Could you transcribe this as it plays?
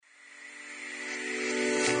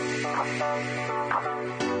You're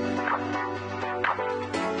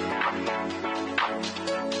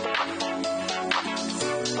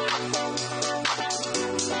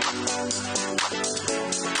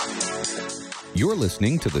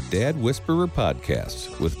listening to the Dad Whisperer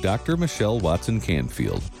podcast with Dr. Michelle Watson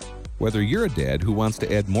Canfield. Whether you're a dad who wants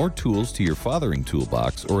to add more tools to your fathering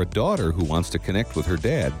toolbox, or a daughter who wants to connect with her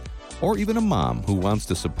dad, or even a mom who wants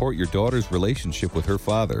to support your daughter's relationship with her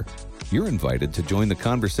father, you're invited to join the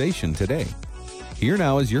conversation today. Here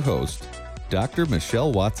now is your host, Dr.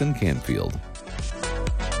 Michelle Watson Canfield.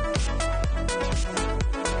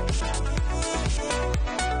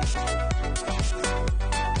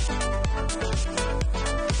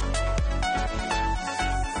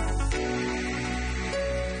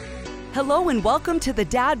 Hello and welcome to the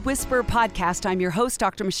Dad Whisperer podcast. I'm your host,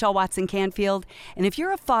 Dr. Michelle Watson Canfield. And if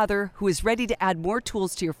you're a father who is ready to add more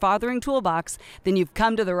tools to your fathering toolbox, then you've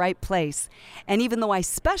come to the right place. And even though I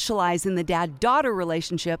specialize in the dad-daughter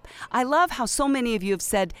relationship, I love how so many of you have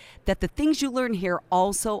said that the things you learn here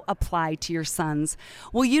also apply to your sons.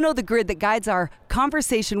 Well, you know the grid that guides our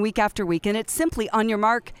conversation week after week, and it's simply on your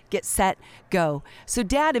mark, get set, go. So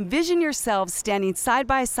dad, envision yourselves standing side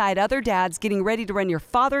by side other dads getting ready to run your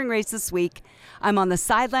fathering race this week. I'm on the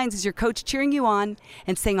sidelines as your coach cheering you on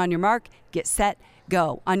and saying on your mark, get set,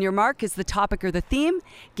 go. On your mark is the topic or the theme.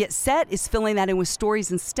 Get set is filling that in with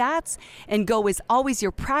stories and stats. And go is always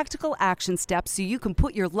your practical action steps so you can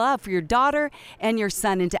put your love for your daughter and your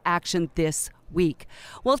son into action this week.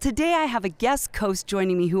 Well, today I have a guest host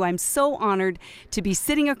joining me who I'm so honored to be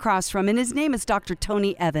sitting across from, and his name is Dr.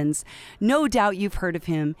 Tony Evans. No doubt you've heard of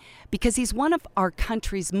him because he's one of our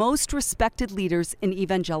country's most respected leaders in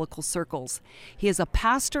evangelical circles. He is a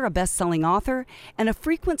pastor, a best-selling author, and a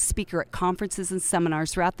frequent speaker at conferences and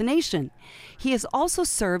seminars throughout the nation. He has also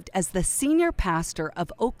served as the senior pastor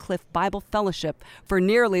of Oak Cliff Bible Fellowship for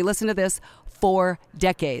nearly, listen to this, 4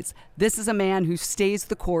 decades. This is a man who stays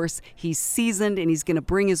the course. He's seasoned and he's going to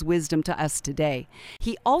bring his wisdom to us today.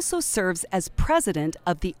 He also serves as president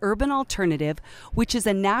of the Urban Alternative, which is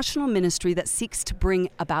a national ministry that seeks to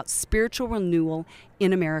bring about spiritual renewal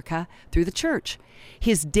in America through the church.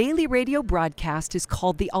 His daily radio broadcast is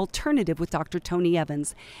called The Alternative with Dr. Tony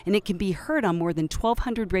Evans, and it can be heard on more than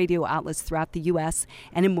 1,200 radio outlets throughout the U.S.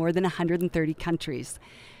 and in more than 130 countries.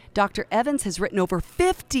 Dr. Evans has written over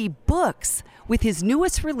 50 books, with his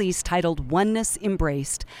newest release titled Oneness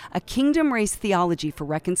Embraced, a kingdom race theology for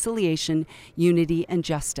reconciliation, unity, and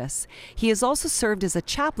justice. He has also served as a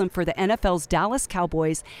chaplain for the NFL's Dallas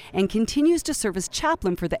Cowboys and continues to serve as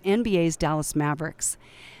chaplain for the NBA's Dallas Mavericks.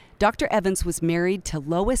 Dr. Evans was married to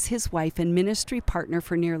Lois, his wife, and ministry partner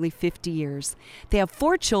for nearly 50 years. They have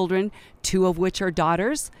 4 children, 2 of which are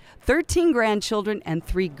daughters, 13 grandchildren, and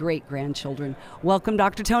 3 great-grandchildren. Welcome,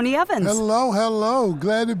 Dr. Tony Evans. Hello.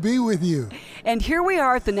 Glad to be with you. And here we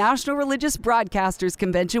are at the National Religious Broadcasters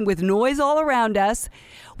Convention with noise all around us,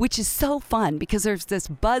 which is so fun because there's this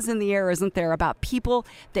buzz in the air, isn't there, about people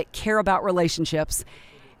that care about relationships.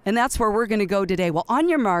 And that's where we're going to go today. Well, on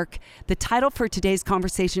your mark, the title for today's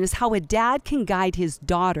conversation is How a Dad Can Guide His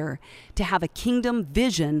Daughter to Have a Kingdom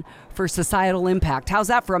Vision for Societal Impact. How's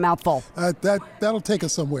that for a mouthful? That'll take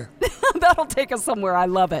us somewhere. That'll take us somewhere. I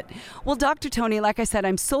love it. Well, Dr. Tony, like I said,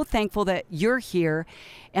 I'm so thankful that you're here.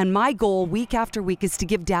 And my goal week after week is to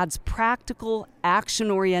give dads practical,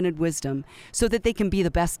 action-oriented wisdom so that they can be the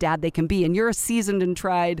best dad they can be. And you're a seasoned and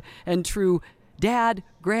tried and true dad,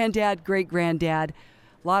 granddad, great-granddad.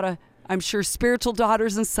 A lot of, I'm sure, spiritual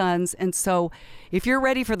daughters and sons. And so if you're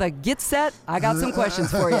ready for the get set, I got some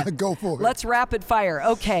questions for you. Go for it. Let's rapid fire.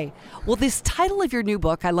 Okay. Well, this title of your new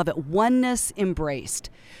book, I love it, Oneness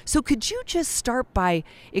Embraced. So could you just start by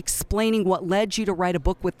explaining what led you to write a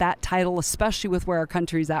book with that title, especially with where our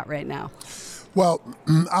country's at right now? Well,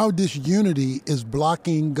 our disunity is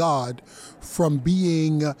blocking God from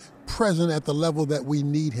being present at the level that we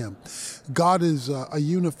need him. God is a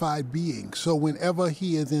unified being, so whenever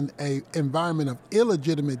he is in an environment of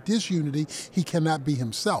illegitimate disunity, he cannot be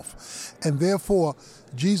himself. And therefore,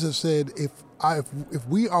 Jesus said, if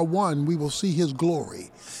we are one, we will see his glory.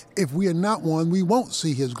 If we are not one, we won't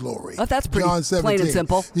see his glory. Oh, that's pretty John 17. Plain and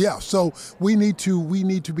simple. Yeah, so we need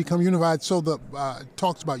to become unified. So the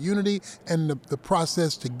talks about unity and the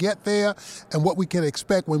process to get there and what we can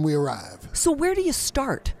expect when we arrive. So where do you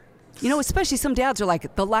start? You know, especially some dads are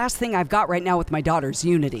like, the last thing I've got right now with my daughter's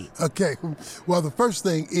unity. Okay, well, the first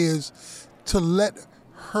thing is to let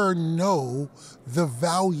her know the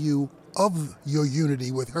value of your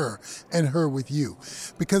unity with her and her with you.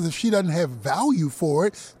 Because if she doesn't have value for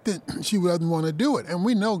it, then she doesn't want to do it. And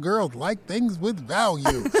we know girls like things with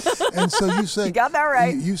value. And so you say, you got that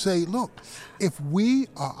right. You say, look, if we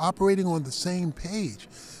are operating on the same page,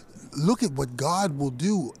 look at what God will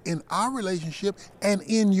do in our relationship and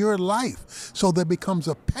in your life. So there becomes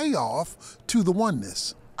a payoff to the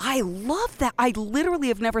oneness. I love that. I literally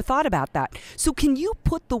have never thought about that. So can you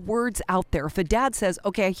put the words out there? If a dad says,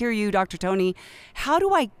 okay, I hear you, Dr. Tony, how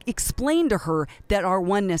do I explain to her that our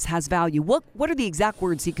oneness has value? What are the exact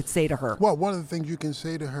words he could say to her? Well, one of the things you can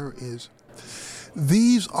say to her is,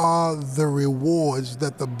 these are the rewards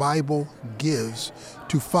that the Bible gives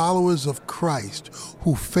to followers of Christ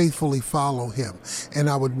who faithfully follow him. And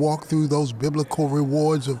I would walk through those biblical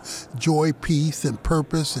rewards of joy, peace, and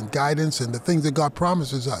purpose, and guidance, and the things that God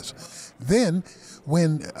promises us. Then,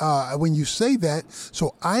 when you say that,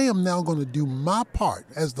 so I am now going to do my part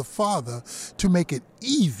as the father to make it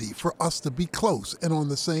easy for us to be close and on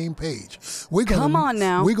the same page. Come on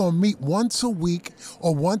now. We're going to meet once a week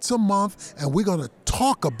or once a month, and we're going to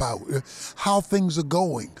talk about how things are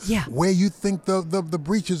going, where you think the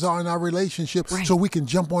breaches are in our relationship, so we can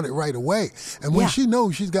jump on it right away. And when she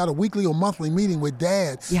knows she's got a weekly or monthly meeting with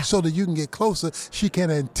dad so that you can get closer, she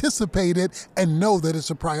can anticipate it and know that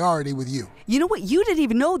it's a priority with you. You know what? You didn't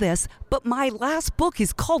even know this, but my last book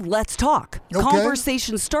is called Let's Talk. Okay.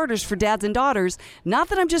 Conversation Starters for Dads and Daughters. Not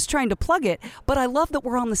that I'm just trying to plug it, but I love that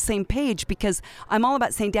we're on the same page, because I'm all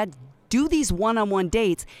about saying, Dad, do these one-on-one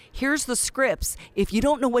dates. Here's the scripts. If you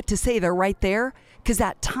don't know what to say, they're right there. Because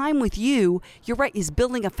that time with you, you're right, is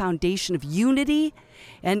building a foundation of unity.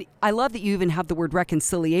 And I love that you even have the word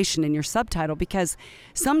reconciliation in your subtitle, because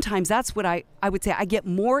sometimes that's what I would say. I get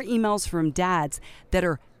more emails from dads that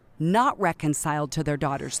are not reconciled to their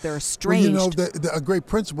daughters. They're estranged. Well, you know, a great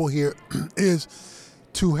principle here is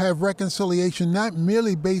to have reconciliation not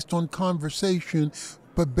merely based on conversation,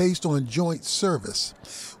 but based on joint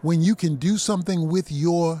service. When you can do something with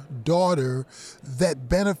your daughter that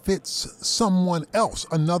benefits someone else,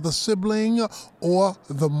 another sibling or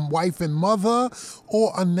the wife and mother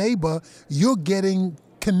or a neighbor, you're getting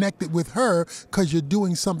connected with her because you're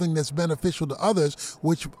doing something that's beneficial to others,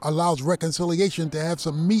 which allows reconciliation to have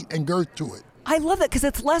some meat and girth to it. I love that, because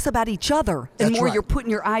it's less about each other and That's more right. You're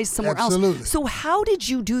putting your eyes somewhere Absolutely. else. So how did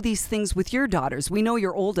you do these things with your daughters? We know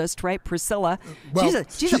your oldest, right, Priscilla. Well,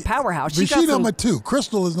 she's a powerhouse. She's number 2.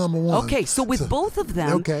 Crystal is number 1. Okay, so with both of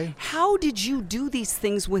them, okay. How did you do these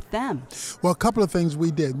things with them? Well, a couple of things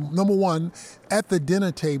we did. Number 1, at the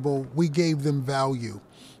dinner table, we gave them value.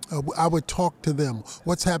 I would talk to them.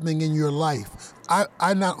 What's happening in your life?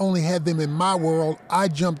 I not only had them in my world, I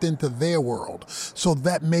jumped into their world. So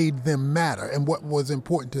that made them matter and what was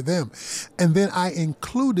important to them. And then I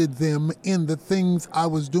included them in the things I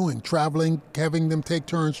was doing, traveling, having them take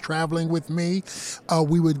turns traveling with me.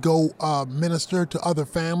 We would go minister to other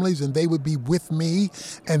families, and they would be with me,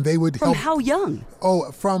 and they would help. From how young?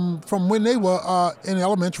 Oh, from when they were in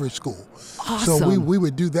elementary school. Awesome. So we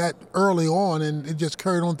would do that early on, and it just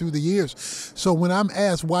carried on through the years. So when I'm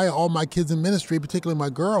asked why are all my kids in ministry, particularly my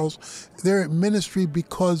girls, they're in ministry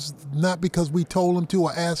not because we told them to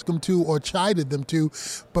or asked them to or chided them to,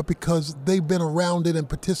 but because they've been around it and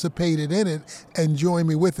participated in it and joined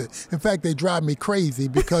me with it. In fact, they drive me crazy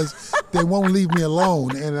because they won't leave me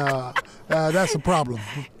alone, and that's a problem.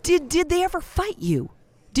 Did they ever fight you?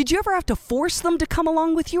 Did you ever have to force them to come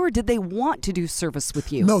along with you, or did they want to do service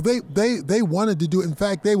with you? No, they wanted to do it. In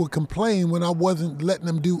fact, they would complain when I wasn't letting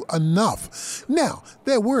them do enough. Now,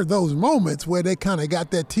 there were those moments where they kind of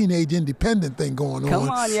got that teenage independent thing going on. Come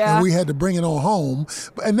on, yeah. And we had to bring it on home.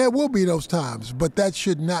 And there will be those times, but that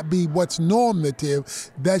should not be what's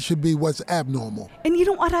normative. That should be what's abnormal. And you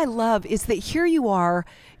know what I love is that here you are,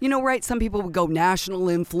 right, some people would go national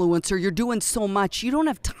influencer, you're doing so much, you don't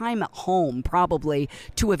have time at home probably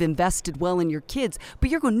to have invested well in your kids, but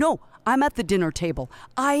you're going, no, I'm at the dinner table.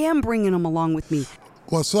 I am bringing them along with me.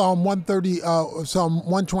 Well, Psalm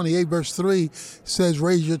 128, verse 3 says,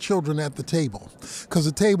 raise your children at the table. Because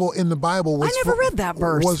the table in the Bible was read that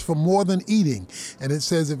verse. Was for more than eating. And it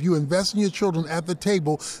says if you invest in your children at the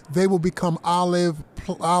table, they will become olive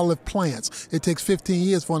plants. It takes 15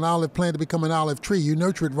 years for an olive plant to become an olive tree. You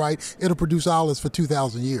nurture it right, it'll produce olives for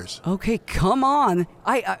 2,000 years. Okay, come on.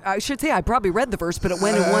 I should say I probably read the verse, but it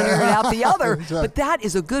went in one ear and out the other. Right. But that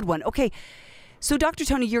is a good one. Okay, so Dr.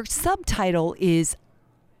 Tony, your subtitle is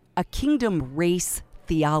A Kingdom Race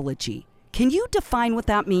Theology. Can you define what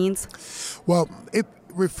that means? Well,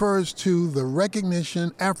 refers to the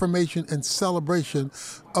recognition, affirmation, and celebration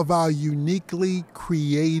of our uniquely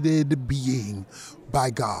created being by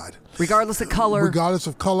God. Regardless of color. Regardless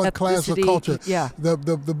of color, class, or ethnicity, culture. yeah. The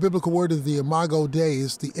biblical word is the imago Dei,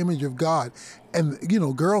 is the image of God. And,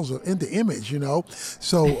 girls are into image,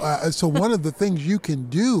 So one of the things you can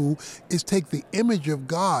do is take the image of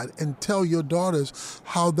God and tell your daughters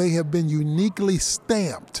how they have been uniquely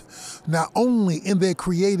stamped, not only in their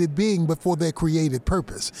created being, but for their created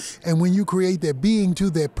purpose. And when you create their being to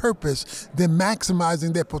their purpose, then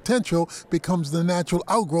maximizing their potential becomes the natural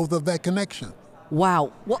outgrowth of that connection.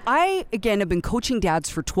 Wow. Well, I, again, have been coaching dads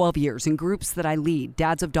for 12 years in groups that I lead,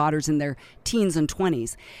 dads of daughters in their teens and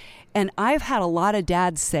 20s. And I've had a lot of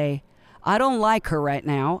dads say, I don't like her right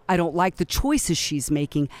now. I don't like the choices she's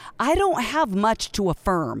making. I don't have much to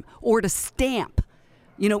affirm or to stamp,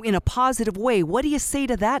 in a positive way. What do you say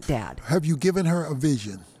to that, Dad? Have you given her a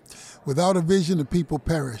vision? Without a vision, the people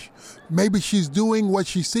perish. Maybe she's doing what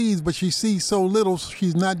she sees, but she sees so little,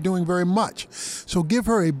 she's not doing very much. So give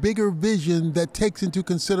her a bigger vision that takes into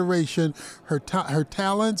consideration her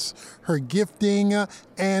talents, her gifting,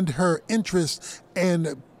 and her interests,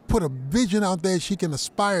 and put a vision out there she can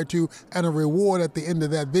aspire to and a reward at the end of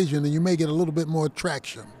that vision, and you may get a little bit more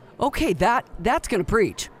traction. Okay, that's going to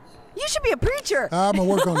preach. You should be a preacher. I'm going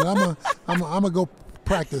to work on it. I'm going to go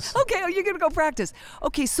practice. Okay, you're going to go practice.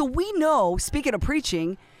 Okay, so we know, speaking of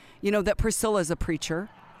preaching, that Priscilla's a preacher.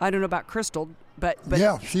 I don't know about Crystal, but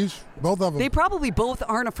yeah, she's both of them. They probably both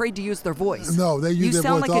aren't afraid to use their voice. No, they use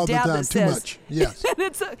their voice all the time. Too much. Yes.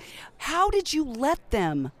 How did you let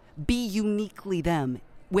them be uniquely them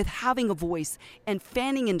with having a voice and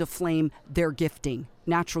fanning into flame their gifting,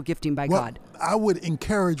 natural gifting by God? I would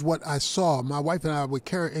encourage what I saw. My wife and I would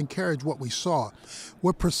encourage what we saw.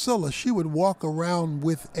 With Priscilla, she would walk around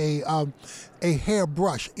with a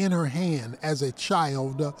hairbrush in her hand as a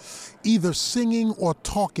child, either singing or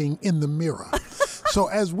talking in the mirror. So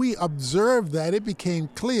as we observed that, it became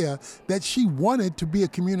clear that she wanted to be a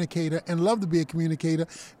communicator and loved to be a communicator,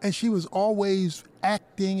 and she was always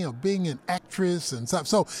acting or being an actress and stuff.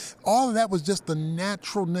 So all of that was just the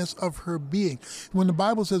naturalness of her being. When the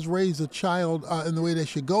Bible says raise a child in the way they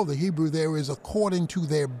should go, the Hebrew there is according to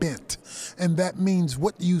their bent. And that means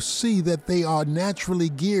what you see that they are naturally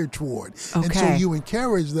geared toward. Okay. And so you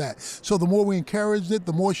encourage that. So the more we encouraged it,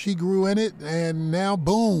 the more she grew in it, and now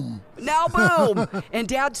boom. Now boom. And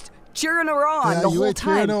Dad's cheering her on the whole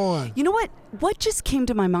time. On. You know what? What just came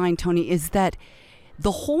to my mind, Tony, is that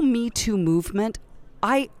the whole Me Too movement,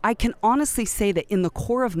 I can honestly say that in the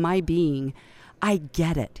core of my being, I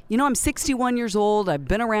get it. I'm 61 years old. I've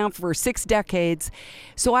been around for 6 decades.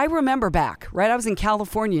 So I remember back, right? I was in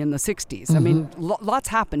California in the 60s. Mm-hmm. I mean, lots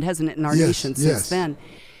happened, hasn't it, in our nation since then?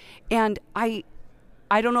 And I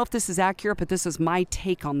don't know if this is accurate, but this is my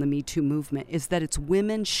take on the Me Too movement, is that it's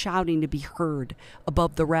women shouting to be heard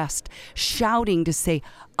above the rest, shouting to say,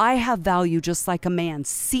 I have value just like a man,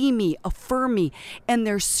 see me, affirm me. And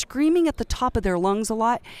they're screaming at the top of their lungs a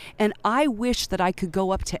lot. And I wish that I could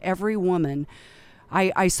go up to every woman.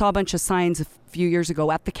 I saw a bunch of signs a few years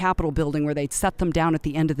ago at the Capitol building where they'd set them down at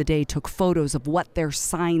the end of the day, took photos of what their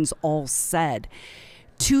signs all said.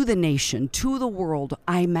 To the nation, to the world,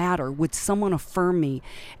 I matter. Would someone affirm me?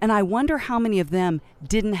 And I wonder how many of them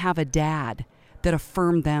didn't have a dad that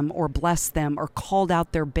affirmed them or blessed them or called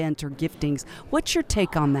out their bent or giftings. What's your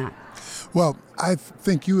take on that? Well, I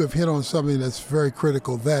think you have hit on something that's very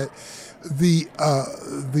critical, that the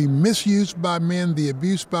misuse by men, the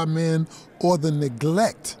abuse by men, or the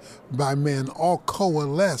neglect by men all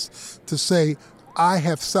coalesce to say, I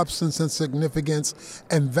have substance and significance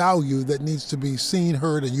and value that needs to be seen,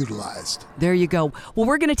 heard, and utilized. There you go. Well,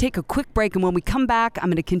 we're going to take a quick break, and when we come back, I'm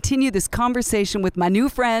going to continue this conversation with my new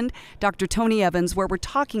friend, Dr. Tony Evans, where we're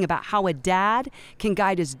talking about how a dad can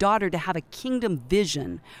guide his daughter to have a kingdom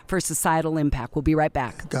vision for societal impact. We'll be right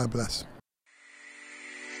back. God bless.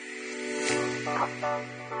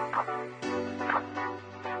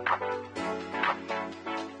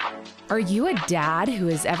 Are you a dad who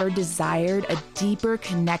has ever desired a deeper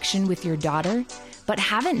connection with your daughter, but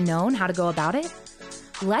haven't known how to go about it?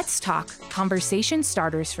 Let's Talk Conversation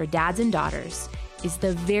Starters for Dads and Daughters is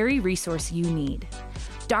the very resource you need.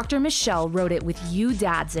 Dr. Michelle wrote it with you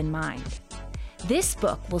dads in mind. This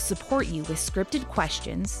book will support you with scripted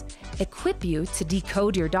questions, equip you to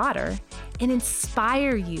decode your daughter, and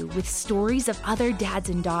inspire you with stories of other dads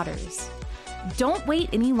and daughters. Don't wait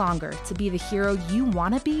any longer to be the hero you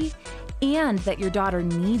want to be and that your daughter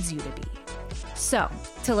needs you to be. So,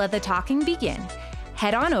 to let the talking begin,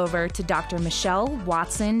 head on over to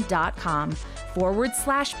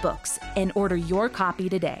drmichellewatson.com/books and order your copy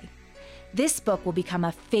today. This book will become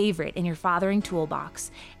a favorite in your fathering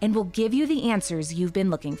toolbox and will give you the answers you've been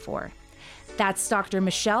looking for. That's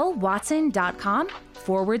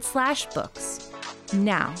drmichellewatson.com/books.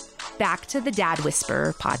 Now, back to the Dad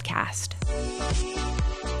Whisperer podcast.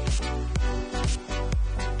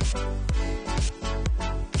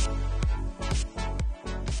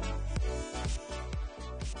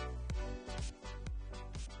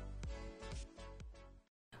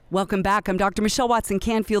 Welcome back. I'm Dr. Michelle Watson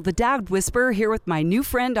Canfield, the Dad Whisperer, here with my new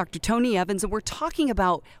friend, Dr. Tony Evans, and we're talking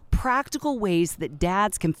about practical ways that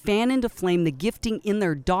dads can fan into flame the gifting in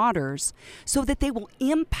their daughters so that they will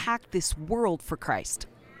impact this world for Christ.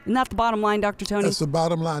 Isn't that the bottom line, Dr. Tony? That's the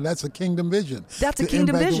bottom line. That's a kingdom vision. That's a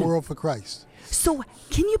kingdom impact vision. The world for Christ. So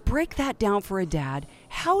can you break that down for a dad?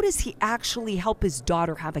 How does he actually help his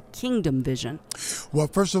daughter have a kingdom vision? Well,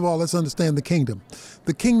 first of all, let's understand the kingdom.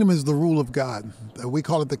 The kingdom is the rule of God. We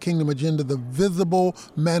call it the kingdom agenda, the visible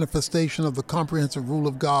manifestation of the comprehensive rule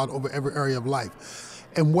of God over every area of life.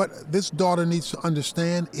 And what this daughter needs to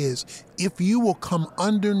understand is if you will come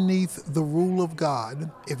underneath the rule of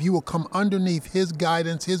God, if you will come underneath his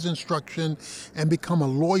guidance, his instruction, and become a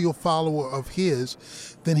loyal follower of his,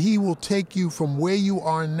 then he will take you from where you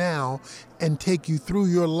are now and take you through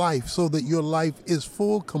your life so that your life is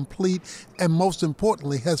full, complete, and most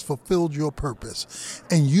importantly, has fulfilled your purpose.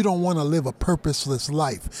 And you don't want to live a purposeless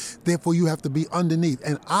life. Therefore, you have to be underneath.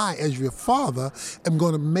 And I, as your father, am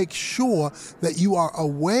going to make sure that you are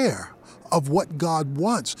aware of what God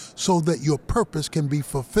wants so that your purpose can be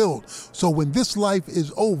fulfilled. So when this life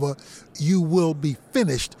is over, you will be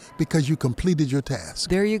finished because you completed your task.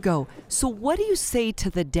 There you go. So what do you say to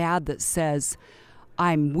the dad that says,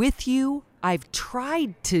 I'm with you, I've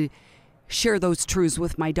tried to share those truths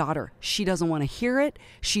with my daughter. She doesn't want to hear it.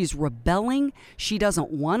 She's rebelling. She doesn't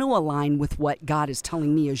want to align with what God is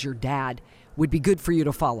telling me as your dad would be good for you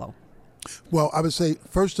to follow. Well, I would say,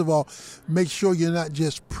 first of all, make sure you're not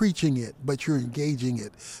just preaching it, but you're engaging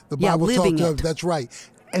it. The Bible living talks it. of, that's right.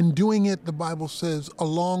 And doing it, the Bible says,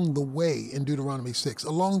 along the way in Deuteronomy 6.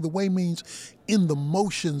 Along the way means in the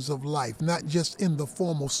motions of life, not just in the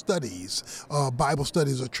formal studies, Bible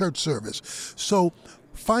studies or church service. So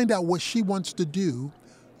find out what she wants to do.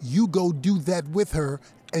 You go do that with her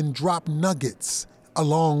and drop nuggets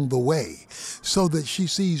along the way so that she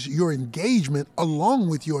sees your engagement along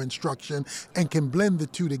with your instruction and can blend the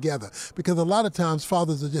two together. Because a lot of times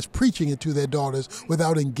fathers are just preaching it to their daughters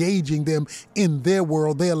without engaging them in their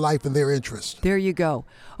world, their life, and their interests. There you go.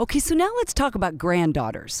 Okay, so now let's talk about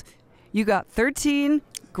granddaughters. You got 13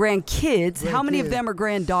 grandkids. How many of them are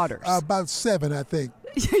granddaughters? About 7, I think.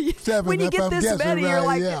 7. When you get this many, you're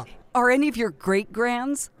like, yeah. Are any of your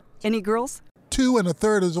great-grands any girls? 2 and a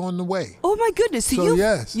third is on the way. Oh my goodness. So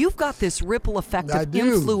yes. You've got this ripple effect of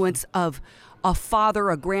influence of a father,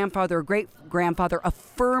 a grandfather, a great-grandfather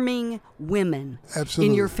affirming women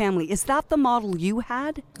in your family. Is that the model you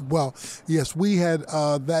had? Well, yes, we had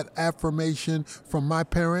that affirmation from my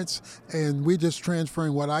parents, and we're just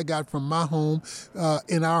transferring what I got from my home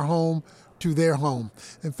in our home to their home.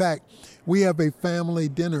 In fact, we have a family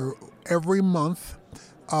dinner every month.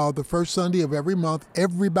 The first Sunday of every month,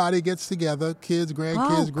 everybody gets together, kids,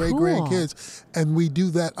 grandkids, great-grandkids, and we do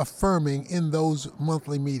that affirming in those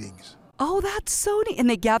monthly meetings. Oh, that's so neat. And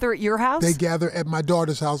they gather at your house? They gather at my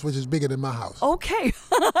daughter's house, which is bigger than my house. Okay.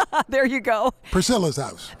 There you go. Priscilla's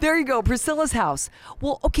house. There you go, Priscilla's house.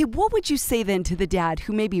 Well, okay, what would you say then to the dad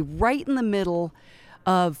who may be right in the middle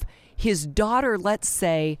of his daughter, let's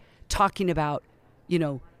say, talking about,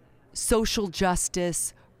 social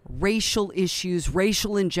justice, racial issues,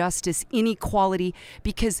 racial injustice, inequality,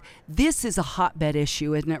 because this is a hotbed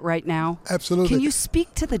issue, isn't it, right now? Absolutely. Can you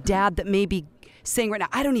speak to the dad that may be saying right now,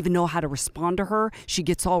 I don't even know how to respond to her. She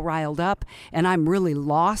gets all riled up, and I'm really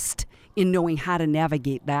lost in knowing how to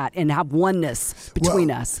navigate that and have oneness between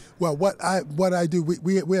us? Well, what I do,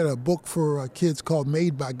 we had a book for kids called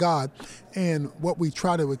Made by God, and what we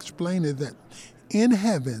try to explain is that in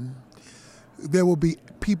heaven, there will be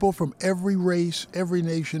people from every race, every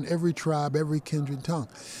nation, every tribe, every kindred tongue.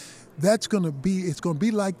 It's going to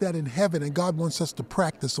be like that in heaven, and God wants us to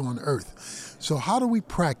practice on earth. So how do we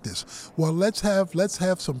practice? Well, let's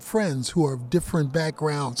have some friends who are of different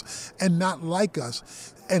backgrounds and not like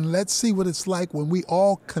us, and let's see what it's like when we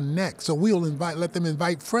all connect. So let them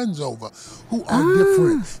invite friends over who are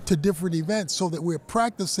different to different events, so that we're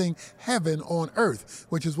practicing heaven on earth,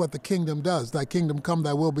 which is what the kingdom does. Thy kingdom come,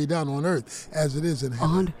 thy will be done on earth as it is in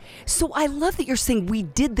heaven. So I love that you're saying we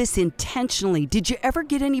did this intentionally. Did you ever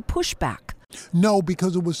get any pushback? No,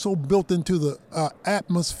 because it was so built into the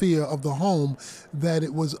atmosphere of the home that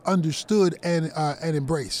it was understood and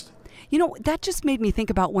embraced. You know, that just made me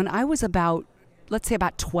think about when I was about, let's say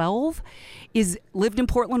about 12, lived in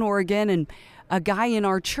Portland, Oregon, and a guy in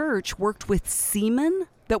our church worked with seamen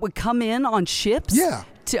that would come in on ships. Yeah.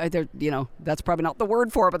 That's probably not the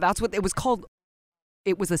word for it, but that's what it was called.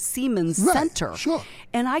 It was a seamen's center. Sure.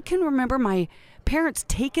 And I can remember my parents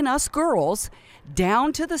taking us girls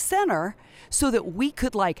down to the center so that we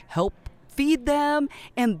could help feed them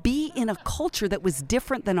and be in a culture that was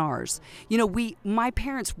different than ours. You know, my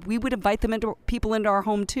parents, we would invite people into our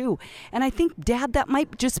home too. And I think, Dad, that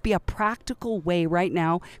might just be a practical way right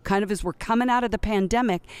now, kind of as we're coming out of the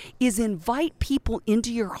pandemic, is invite people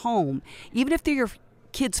into your home, even if they're your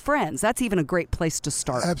kids' friends. That's even a great place to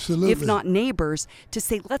start. Absolutely. If not neighbors, to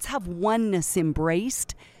say, let's have oneness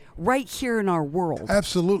embraced right here in our world.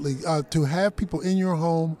 Absolutely. To have people in your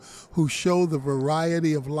home who show the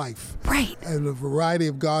variety of life. Right. And the variety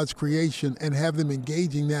of God's creation, and have them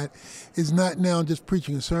engaging that is not now just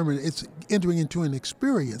preaching a sermon. It's entering into an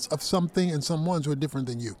experience of something and someone who are different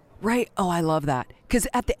than you. Right. Oh, I love that. Because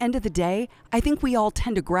at the end of the day, I think we all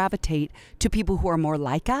tend to gravitate to people who are more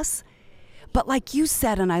like us. But like you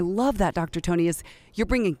said, and I love that, Dr. Tony, is you're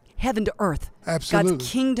bringing heaven to earth. Absolutely.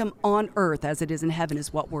 God's kingdom on earth as it is in heaven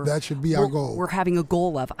is what that should be our goal. We're having a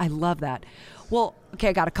goal of. I love that. Well, okay,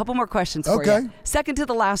 I got a couple more questions for you. Second to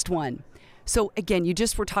the last one. So again, you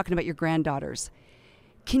just were talking about your granddaughters.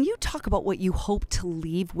 Can you talk about what you hope to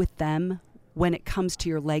leave with them when it comes to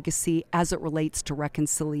your legacy as it relates to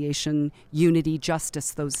reconciliation, unity,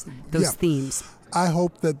 justice, those themes? I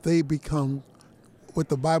hope that they become what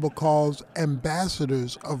the Bible calls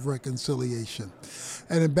ambassadors of reconciliation.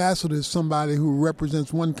 An ambassador is somebody who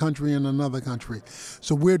represents one country in another country.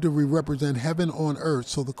 So where do we represent heaven on earth?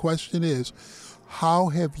 So the question is, how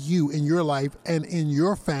have you in your life and in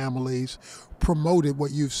your families promoted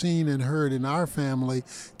what you've seen and heard in our family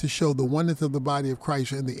to show the oneness of the body of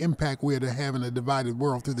Christ and the impact we're to have in a divided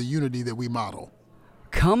world through the unity that we model?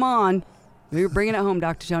 Come on. You're bringing it home,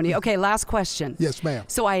 Dr. Tony. Okay, last question. Yes, ma'am.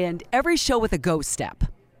 So I end every show with a go step.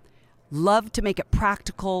 Love to make it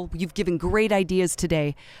practical. You've given great ideas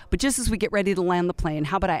today. But just as we get ready to land the plane,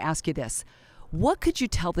 how about I ask you this? What could you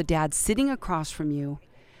tell the dad sitting across from you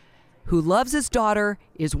who loves his daughter,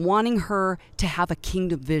 is wanting her to have a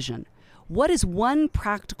kingdom vision? What is one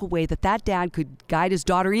practical way that dad could guide his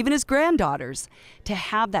daughter, even his granddaughters, to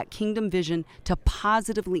have that kingdom vision to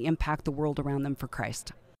positively impact the world around them for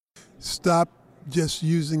Christ? Stop just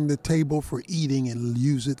using the table for eating and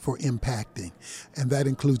use it for impacting. And that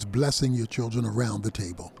includes blessing your children around the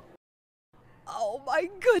table. Oh my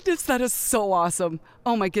goodness, that is so awesome.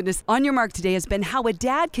 Oh my goodness. On Your Mark today has been how a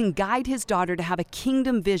dad can guide his daughter to have a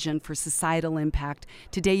kingdom vision for societal impact.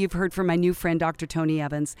 Today you've heard from my new friend, Dr. Tony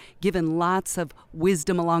Evans, given lots of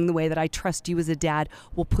wisdom along the way that I trust you as a dad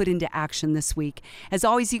will put into action this week. As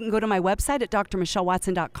always, you can go to my website at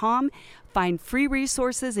drmichellewatson.com, find free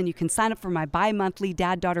resources, and you can sign up for my bi-monthly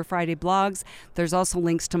Dad-Daughter Friday blogs. There's also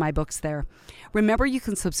links to my books there. Remember, you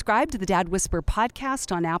can subscribe to the Dad Whisperer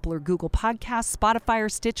podcast on Apple or Google Podcasts, Spotify, or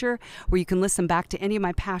Stitcher, where you can listen back to any of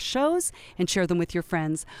my past shows and share them with your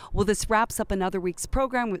friends. Well, this wraps up another week's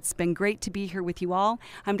program. It's been great to be here with you all.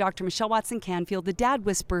 I'm Dr. Michelle Watson Canfield, the Dad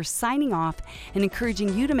Whisperer, signing off and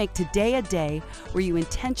encouraging you to make today a day where you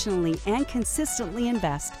intentionally and consistently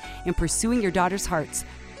invest in pursuing your daughter's hearts.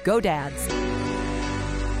 Go Dads!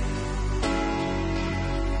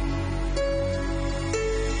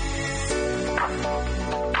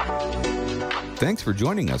 Thanks for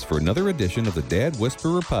joining us for another edition of the Dad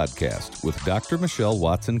Whisperer podcast with Dr. Michelle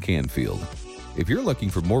Watson Canfield. If you're looking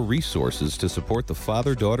for more resources to support the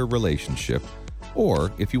father-daughter relationship,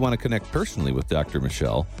 or if you want to connect personally with Dr.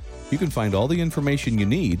 Michelle, you can find all the information you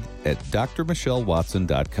need at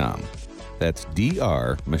drmichellewatson.com. That's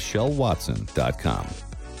drmichellewatson.com.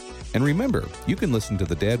 And remember, you can listen to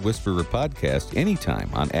the Dad Whisperer podcast anytime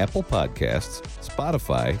on Apple Podcasts,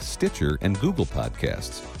 Spotify, Stitcher, and Google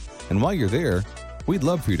Podcasts. And while you're there, we'd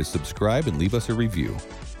love for you to subscribe and leave us a review.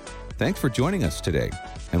 Thanks for joining us today,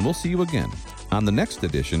 and we'll see you again on the next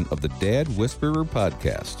edition of the Dad Whisperer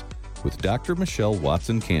podcast with Dr. Michelle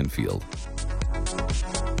Watson Canfield.